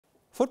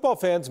Football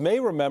fans may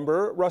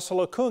remember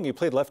Russell Okung. He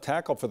played left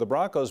tackle for the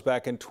Broncos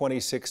back in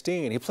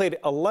 2016. He played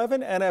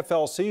 11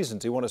 NFL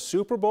seasons. He won a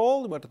Super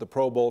Bowl. He went to the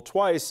Pro Bowl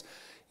twice.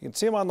 You can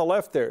see him on the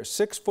left there,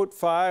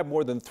 6'5",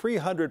 more than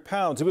 300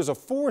 pounds. He was a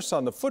force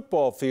on the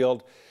football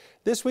field.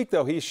 This week,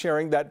 though, he's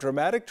sharing that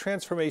dramatic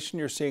transformation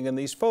you're seeing in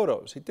these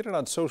photos. He did it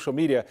on social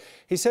media.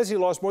 He says he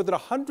lost more than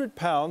 100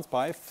 pounds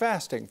by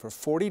fasting for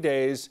 40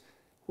 days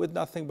with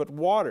nothing but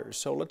water.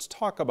 So let's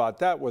talk about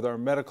that with our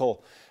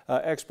medical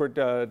expert,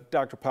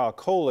 Dr.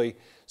 Kohli.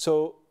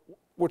 So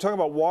we're talking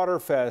about water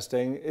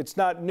fasting. It's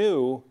not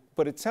new,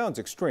 but it sounds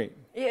extreme.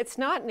 It's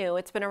not new.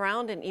 It's been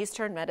around in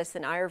Eastern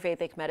medicine,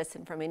 Ayurvedic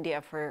medicine from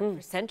India for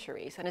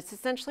centuries. And it's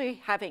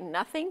essentially having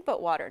nothing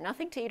but water,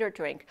 nothing to eat or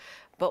drink,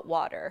 but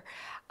water.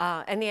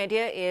 And the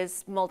idea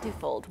is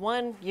multifold.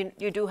 One,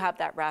 you do have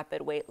that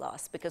rapid weight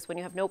loss because when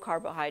you have no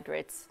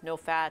carbohydrates, no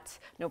fats,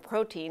 no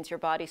proteins, your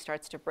body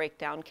starts to break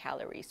down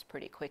calories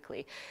pretty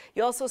quickly.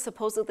 You also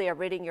supposedly are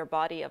ridding your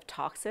body of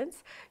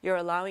toxins. You're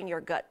allowing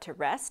your gut to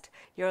rest.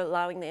 You're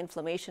allowing the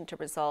inflammation to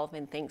resolve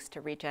and things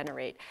to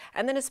regenerate.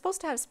 And then it's supposed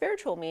to have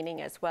spiritual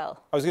meaning as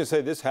well. I was going to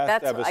say this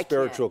has to have a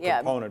spiritual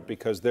component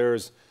because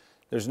there's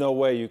no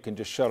way you can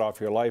just shut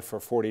off your life for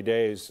 40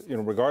 days,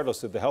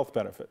 regardless of the health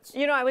benefits.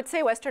 I would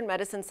say Western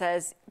medicine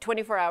says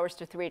 24 hours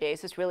to 3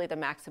 days is really the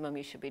maximum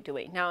you should be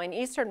doing. Now, in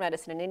Eastern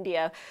medicine in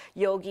India,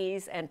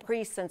 yogis and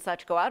priests and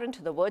such go out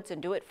into the woods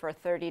and do it for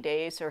 30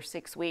 days or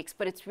 6 weeks,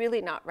 but it's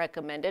really not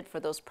recommended for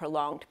those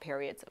prolonged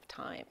periods of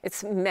time.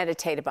 It's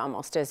meditative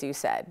almost, as you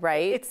said,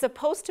 right? It's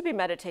supposed to be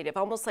meditative,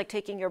 almost like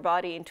taking your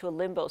body into a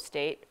limbo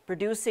state,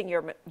 reducing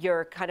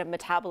your kind of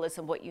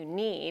metabolism, what you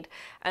need,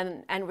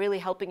 and really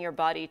helping your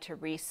body to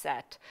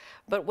reset.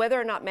 But whether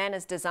or not man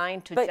is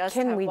designed to just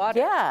have water.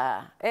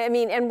 Yeah. I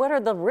mean, and what are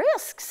the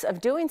risks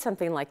of doing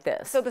something like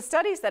this? So the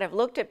studies that have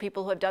looked at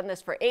people who have done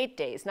this for 8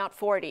 days, not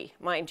 40,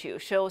 mind you,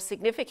 show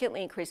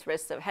significantly increased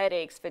risks of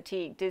headaches,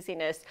 fatigue,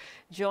 dizziness,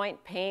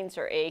 joint pains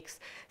or aches,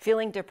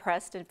 feeling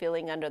depressed and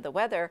feeling under the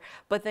weather,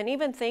 but then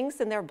even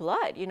things in their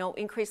blood,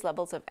 increased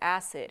levels of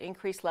acid,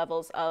 increased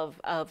levels of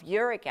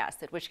uric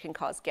acid, which can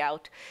cause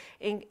gout,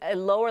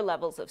 lower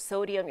levels of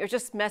sodium. You're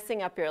just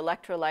messing up your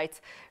electrolytes.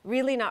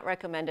 Really not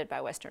recommended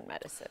by Western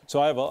medicine.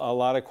 So I have a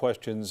lot of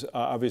questions.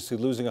 Obviously,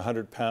 losing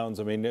 100 pounds.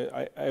 I mean,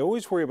 I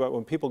always worry about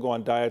when people go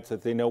on diets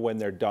that they know when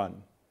they're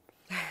done.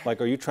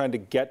 Like, are you trying to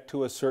get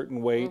to a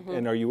certain weight,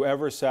 and are you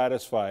ever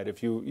satisfied?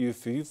 If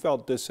you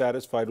felt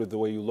dissatisfied with the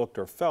way you looked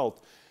or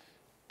felt,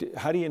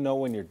 how do you know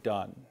when you're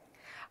done?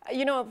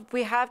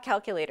 We have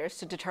calculators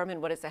to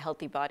determine what is a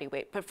healthy body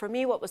weight. But for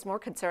me, what was more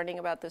concerning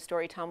about this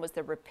story, Tom, was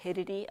the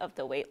rapidity of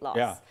the weight loss.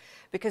 Yeah.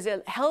 Because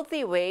a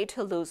healthy way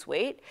to lose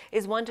weight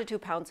is 1 to 2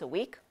 pounds a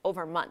week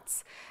over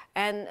months.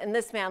 And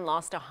this man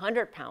lost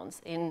 100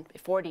 pounds in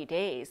 40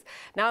 days.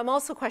 Now, I'm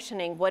also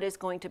questioning what is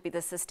going to be the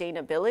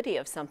sustainability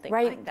of something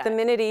like that. The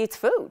minute he eats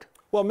food.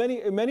 Well,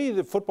 many of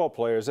the football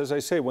players, as I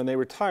say, when they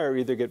retire,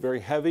 either get very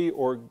heavy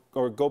or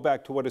go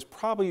back to what is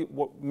probably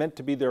meant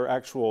to be their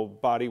actual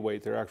body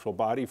weight, their actual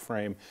body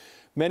frame.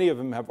 Many of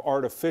them have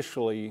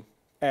artificially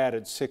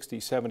added 60,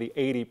 70,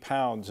 80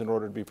 pounds in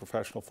order to be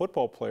professional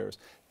football players.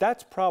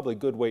 That's probably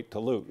good weight to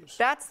lose.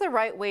 That's the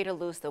right way to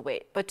lose the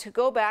weight, but to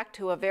go back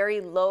to a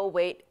very low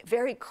weight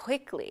very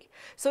quickly.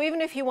 So even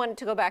if he wanted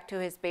to go back to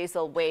his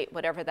basal weight,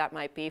 whatever that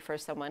might be for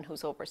someone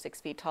who's over 6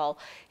 feet tall,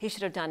 he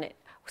should have done it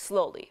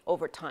slowly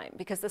over time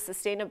because the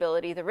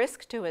sustainability, the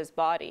risk to his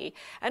body,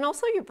 and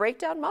also you break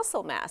down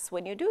muscle mass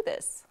when you do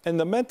this. And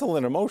the mental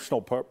and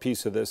emotional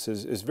piece of this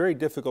is very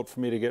difficult for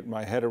me to get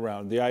my head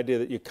around. The idea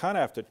that you kind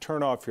of have to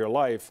turn off your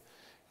life.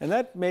 And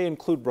that may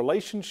include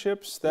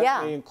relationships.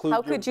 That may include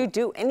how could you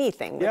do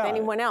anything with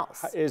anyone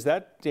else? Is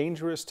that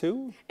dangerous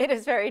too? It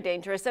is very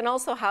dangerous. And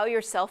also how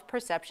your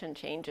self-perception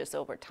changes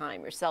over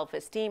time. Your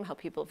self-esteem, how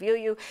people view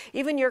you,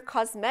 even your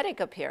cosmetic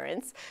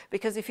appearance.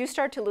 Because if you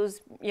start to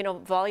lose,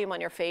 volume on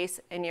your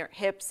face and your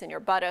hips and your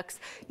buttocks,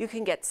 you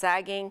can get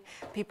sagging.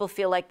 People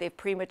feel like they've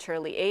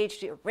prematurely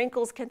aged. Your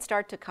wrinkles can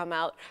start to come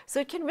out. So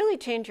it can really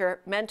change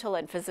your mental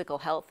and physical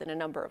health in a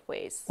number of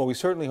ways. Well, we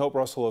certainly hope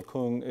Russell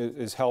Okung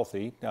is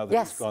healthy now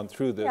that he's gone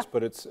through this,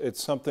 but it's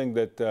something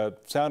that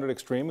sounded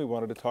extreme. We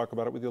wanted to talk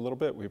about it with you a little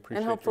bit. We appreciate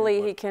it. And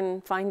hopefully he can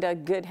find a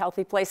good,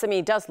 healthy place. I mean,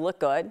 he does look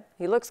good.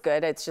 He looks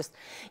good. It's just,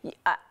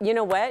 you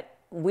know what?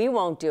 We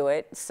won't do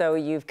it, so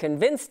you've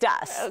convinced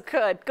us. Oh,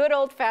 good. Good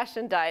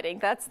old-fashioned dieting.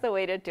 That's the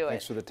way to do it.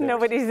 Thanks for the tips.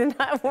 Nobody's,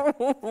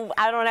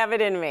 I don't have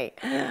it in me.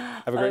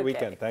 Have a great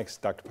weekend. Thanks,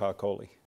 Dr. Kohli.